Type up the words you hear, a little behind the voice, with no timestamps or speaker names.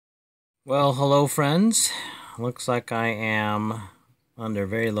Well, hello friends. Looks like I am under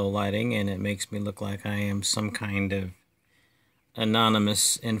very low lighting and it makes me look like I am some kind of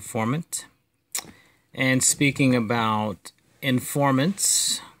anonymous informant. And speaking about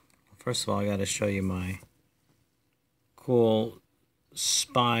informants, first of all I got to show you my cool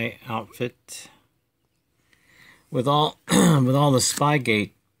spy outfit. With all with all the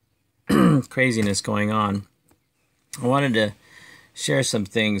Spygate craziness going on, I wanted to share some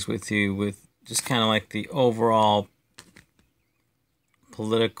things with you with just kind of like the overall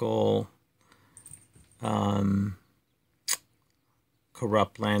political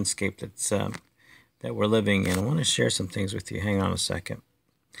corrupt landscape that we're living in. I want to share some things with you. Hang on a second.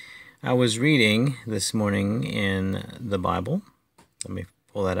 I was reading this morning in the Bible. Let me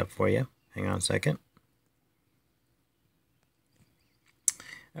pull that up for you. Hang on a second.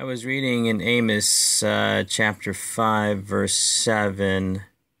 I was reading in Amos chapter 5, verse 7.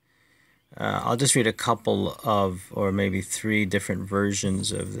 I'll just read a couple of, or maybe three different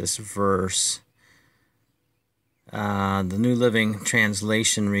versions of this verse. The New Living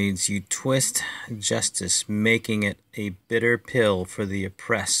Translation reads, "You twist justice, making it a bitter pill for the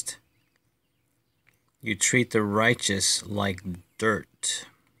oppressed. You treat the righteous like dirt."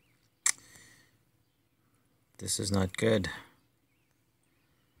 This is not good.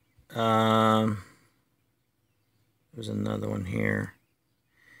 There's another one here.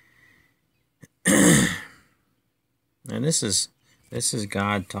 And this is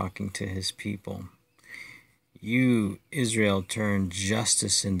God talking to his people. "You, Israel, turn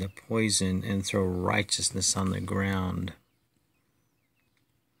justice into poison and throw righteousness on the ground."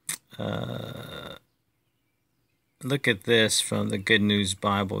 Look at this from the Good News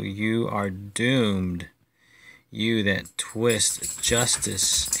Bible. "You are doomed, you that twist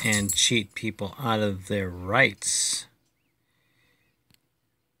justice and cheat people out of their rights."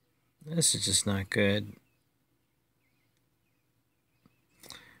 This is just not good.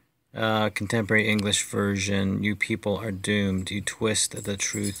 Contemporary English version, "You people are doomed. You twist the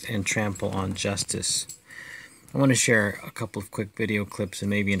truth and trample on justice." I want to share a couple of quick video clips and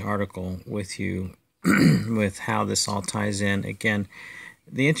maybe an article with you with how this all ties in. Again,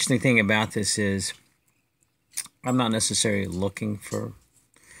 the interesting thing about this is I'm not necessarily looking for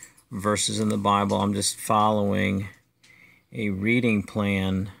verses in the Bible. I'm just following a reading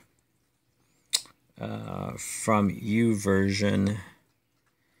plan from YouVersion,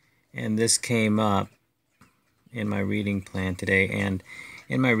 and this came up in my reading plan today. And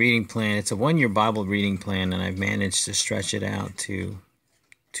in my reading plan, it's a one-year Bible reading plan, and I've managed to stretch it out to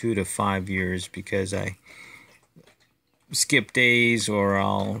 2 to 5 years because I skip days or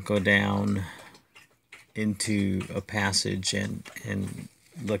I'll go down into a passage and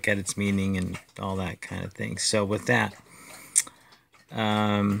look at its meaning and all that kind of thing. So with that,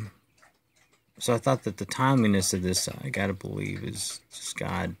 so I thought that the timeliness of this, I gotta believe, is just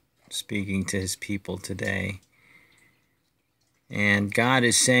God speaking to his people today. And God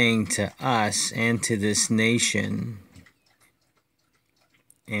is saying to us and to this nation,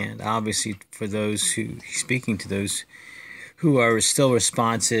 and obviously for those who, speaking to those who are still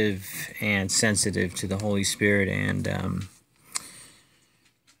responsive and sensitive to the Holy Spirit and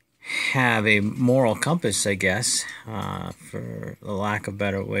have a moral compass, I guess, for the lack of a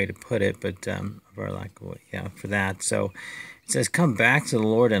better way to put it, but for that. So it says, "Come back to the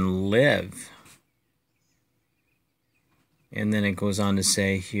Lord and live." And then it goes on to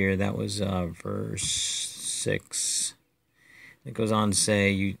say here, that was verse 6. It goes on to say,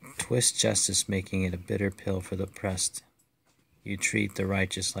 "You twist justice, making it a bitter pill for the oppressed. You treat the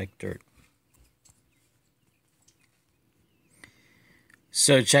righteous like dirt."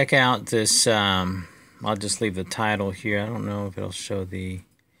 So check out this, I'll just leave the title here. I don't know if it'll show the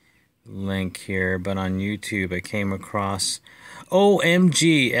link here, but on YouTube I came across,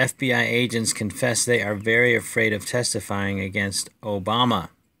 "OMG, FBI agents confess they are very afraid of testifying against Obama."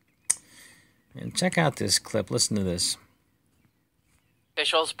 And check out this clip. Listen to this.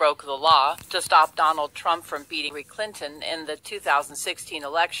 Officials broke the law to stop Donald Trump from beating Hillary Clinton in the 2016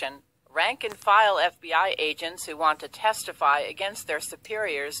 election. Rank-and-file FBI agents who want to testify against their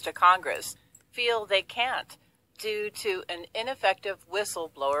superiors to Congress feel they can't due to an ineffective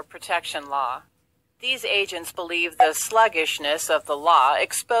whistleblower protection law. These agents believe the sluggishness of the law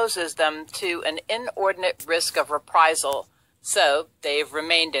exposes them to an inordinate risk of reprisal, so they've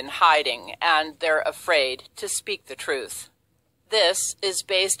remained in hiding and they're afraid to speak the truth. This is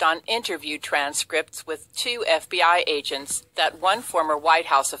based on interview transcripts with 2 FBI agents that one former White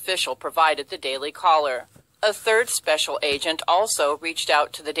House official provided the Daily Caller. A third special agent also reached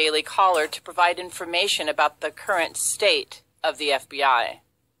out to the Daily Caller to provide information about the current state of the FBI.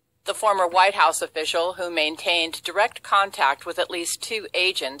 The former White House official, who maintained direct contact with at least 2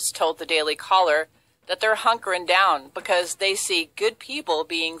 agents, told the Daily Caller that they're hunkering down because they see good people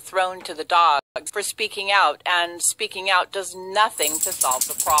being thrown to the dogs for speaking out, and speaking out does nothing to solve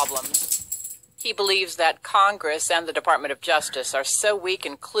the problems. He believes that Congress and the Department of Justice are so weak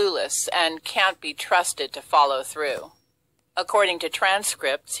and clueless and can't be trusted to follow through. According to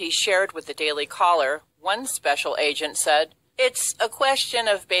transcripts he shared with the Daily Caller, one special agent said, "It's a question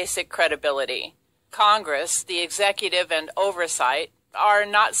of basic credibility. Congress, the executive, and oversight are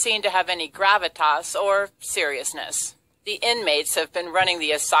not seen to have any gravitas or seriousness. The inmates have been running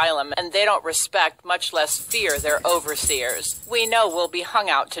the asylum, and they don't respect, much less fear, their overseers. We know we'll be hung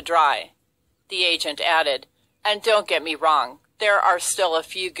out to dry." The agent added, "And don't get me wrong, there are still a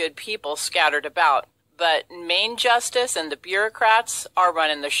few good people scattered about, but Main Justice and the bureaucrats are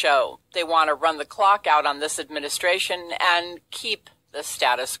running the show. They want to run the clock out on this administration and keep the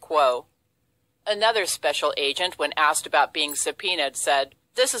status quo." Another special agent, when asked about being subpoenaed, said,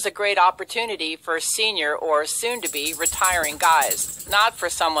 "This is a great opportunity for senior or soon-to-be retiring guys, not for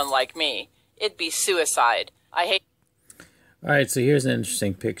someone like me. It'd be suicide. I hate..." All right, so here's an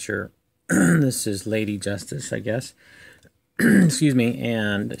interesting picture. This is Lady Justice, I guess. Excuse me,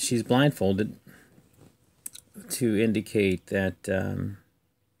 and she's blindfolded to indicate that,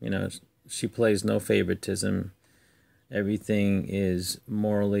 you know, she plays no favoritism. Everything is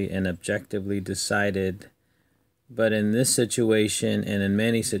morally and objectively decided. But in this situation, and in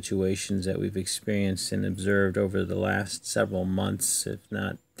many situations that we've experienced and observed over the last several months, if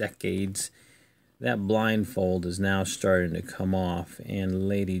not decades, that blindfold is now starting to come off, and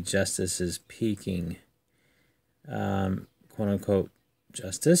Lady Justice is peeking, quote-unquote,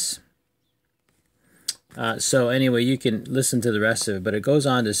 justice. So anyway, you can listen to the rest of it, but it goes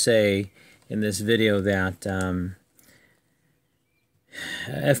on to say in this video that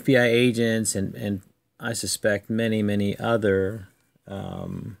FBI agents and I suspect many other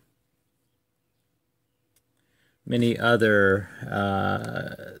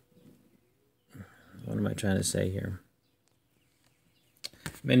what am I trying to say here?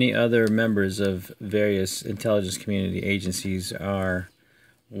 Many other members of various intelligence community agencies are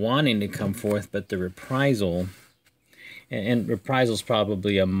wanting to come forth, but the reprisal, and reprisal is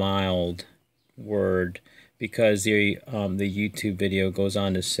probably a mild word, because the YouTube video goes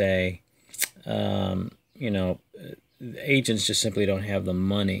on to say, you know, agents just simply don't have the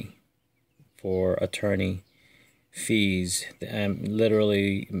money for attorney fees.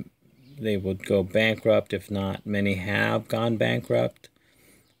 Literally, they would go bankrupt. If not, many have gone bankrupt.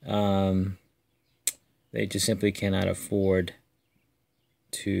 They just simply cannot afford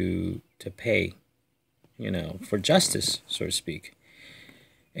to pay, you know, for justice, so to speak.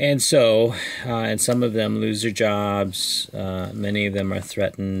 And so, and some of them lose their jobs. Many of them are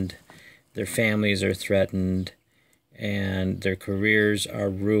threatened. Their families are threatened, and their careers are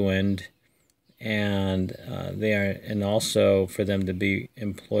ruined. And and also for them to be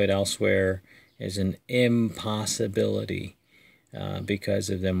employed elsewhere is an impossibility because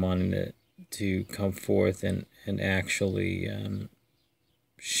of them wanting to come forth and actually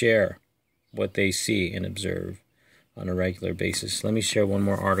share what they see and observe on a regular basis. Let me share one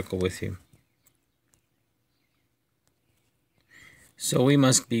more article with you. So we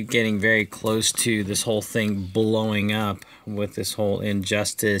must be getting very close to this whole thing blowing up with this whole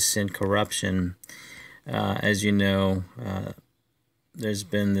injustice and corruption. As you know, there's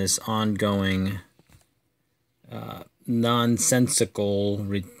been this ongoing nonsensical,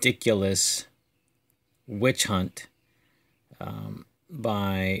 ridiculous witch hunt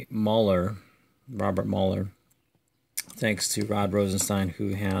by Mueller, Robert Mueller, thanks to Rod Rosenstein,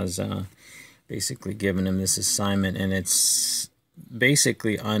 who has basically given him this assignment, and it's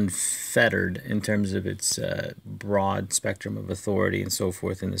basically unfettered in terms of its broad spectrum of authority and so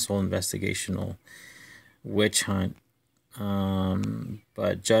forth in this whole investigational witch hunt.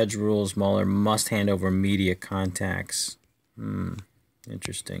 But judge rules Mueller must hand over media contacts.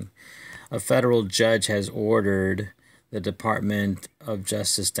 Interesting. A federal judge has ordered the Department of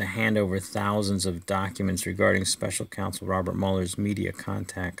Justice to hand over thousands of documents regarding Special Counsel Robert Mueller's media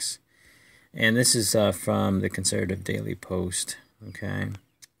contacts. And this is from the Conservative Daily Post. Okay.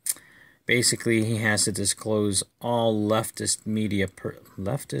 Basically, he has to disclose all leftist media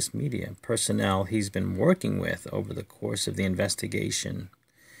personnel he's been working with over the course of the investigation.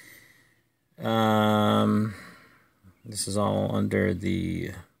 This is all under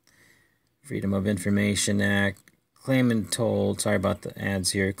the Freedom of Information Act. Claimant told, sorry about the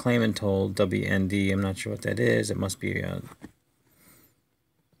ads here, claimant told WND, I'm not sure what that is. It must be you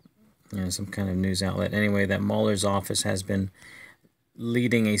know, some kind of news outlet. Anyway, that Mueller's office has been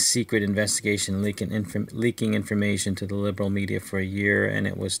leading a secret investigation, leaking information to the liberal media for a year, and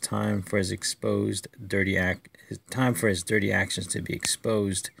it was time for his dirty actions to be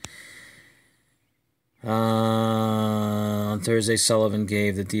exposed. On Thursday, Sullivan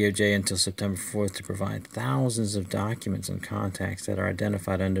gave the DOJ until September 4th to provide thousands of documents and contacts that are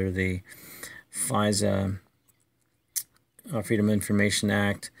identified under the FISA, Freedom of Information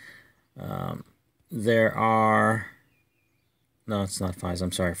Act. No, it's not FISA.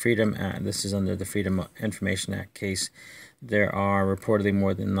 I'm sorry. This is under the Freedom of Information Act case. There are reportedly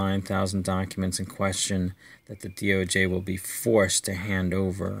more than 9,000 documents in question that the DOJ will be forced to hand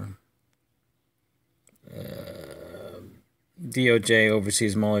over. DOJ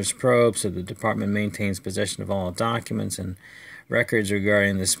oversees Mueller's probe, so the department maintains possession of all documents and records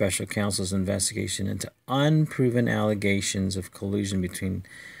regarding the special counsel's investigation into unproven allegations of collusion between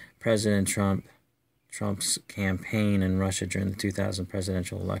President Trump's campaign and Russia during the 2000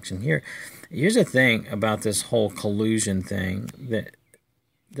 presidential election. Here's the thing about this whole collusion thing, that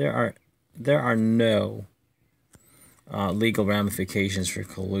there are no legal ramifications for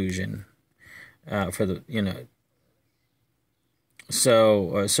collusion.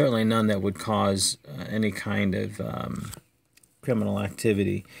 Certainly none that would cause any kind of criminal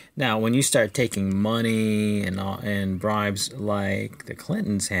activity. Now, when you start taking money and bribes like the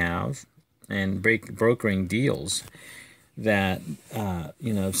Clintons have, and brokering deals that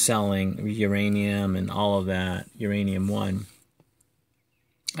selling uranium and all of that, Uranium One,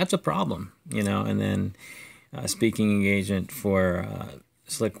 that's a problem, And then speaking engagement for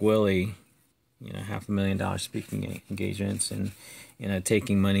Slick Willie, $500,000 speaking engagements, and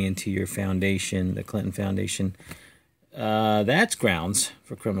taking money into your foundation, the Clinton Foundation. That's grounds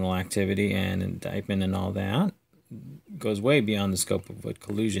for criminal activity and indictment, and all that goes way beyond the scope of what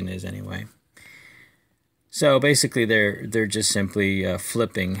collusion is anyway. So basically, they're just simply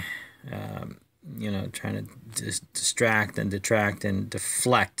flipping, trying to distract and detract and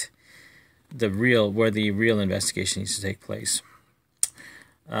deflect where the real investigation needs to take place.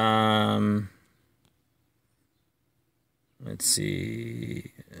 Let's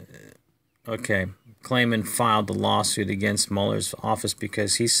see. Okay. Klayman filed the lawsuit against Mueller's office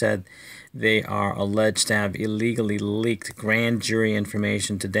because he said they are alleged to have illegally leaked grand jury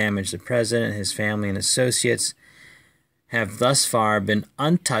information to damage the president. His family and associates have thus far been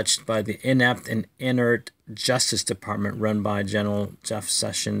untouched by the inept and inert Justice Department run by General Jeff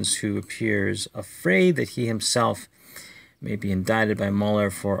Sessions, who appears afraid that he himself may be indicted by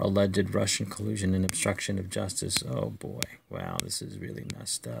Mueller for alleged Russian collusion and obstruction of justice. Oh boy, wow, this is really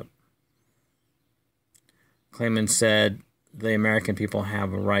messed up. Klayman said the American people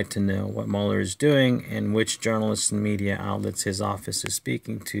have a right to know what Mueller is doing and which journalists and media outlets his office is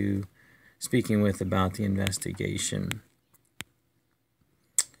speaking with about the investigation.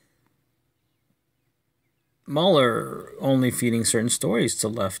 Mueller only feeding certain stories to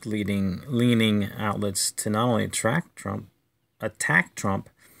left-leaning outlets to not only attack Trump,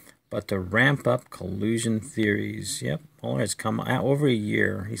 but to ramp up collusion theories. Yep, Mueller has come out over a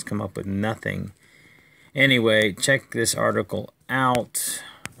year. He's come up with nothing. Anyway, check this article out.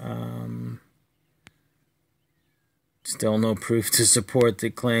 Still no proof to support the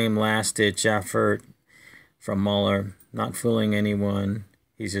claim. Last-ditch effort from Mueller. Not fooling anyone.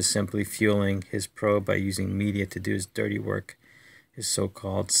 He's just simply fueling his probe by using media to do his dirty work. His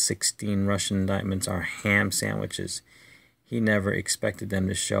so-called 16 Russian indictments are ham sandwiches. He never expected them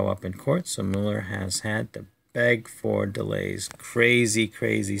to show up in court, so Mueller has had to beg for delays. Crazy,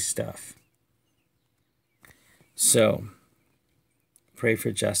 crazy stuff. So, pray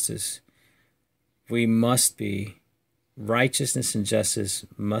for justice. Righteousness and justice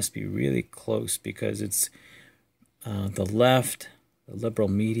must be really close, because it's the left, the liberal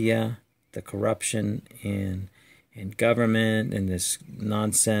media, the corruption in government, and this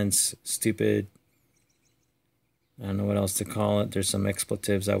nonsense, stupid, I don't know what else to call it. There's some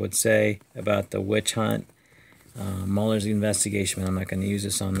expletives, I would say, about the witch hunt, Mueller's investigation. I'm not going to use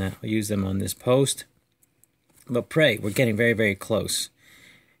this on that. I'll use them on this post. But pray. We're getting very, very close.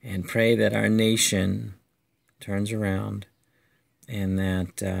 And pray that our nation turns around and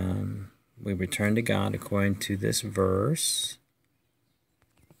that we return to God according to this verse.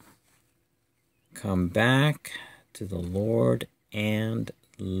 Come back to the Lord and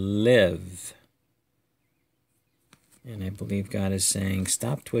live. And I believe God is saying,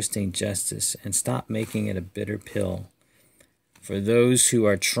 stop twisting justice and stop making it a bitter pill for those who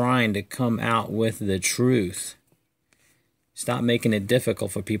are trying to come out with the truth. Stop making it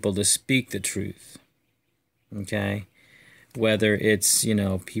difficult for people to speak the truth. Okay? whether it's, you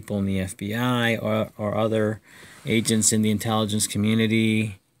know, people in the FBI or other agents in the intelligence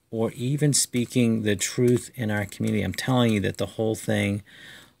community, or even speaking the truth in our community. I'm telling you that the whole thing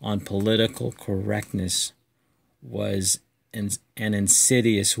on political correctness was an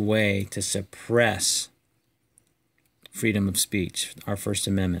insidious way to suppress freedom of speech, our First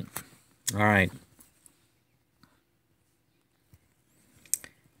Amendment. All right.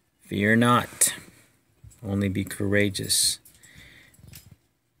 Fear not, only be courageous.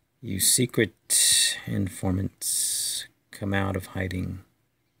 You secret informants, come out of hiding.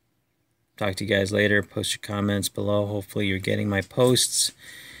 Talk to you guys later. Post your comments below. Hopefully you're getting my posts.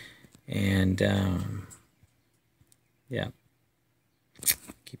 And, yeah,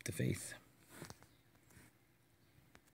 keep the faith.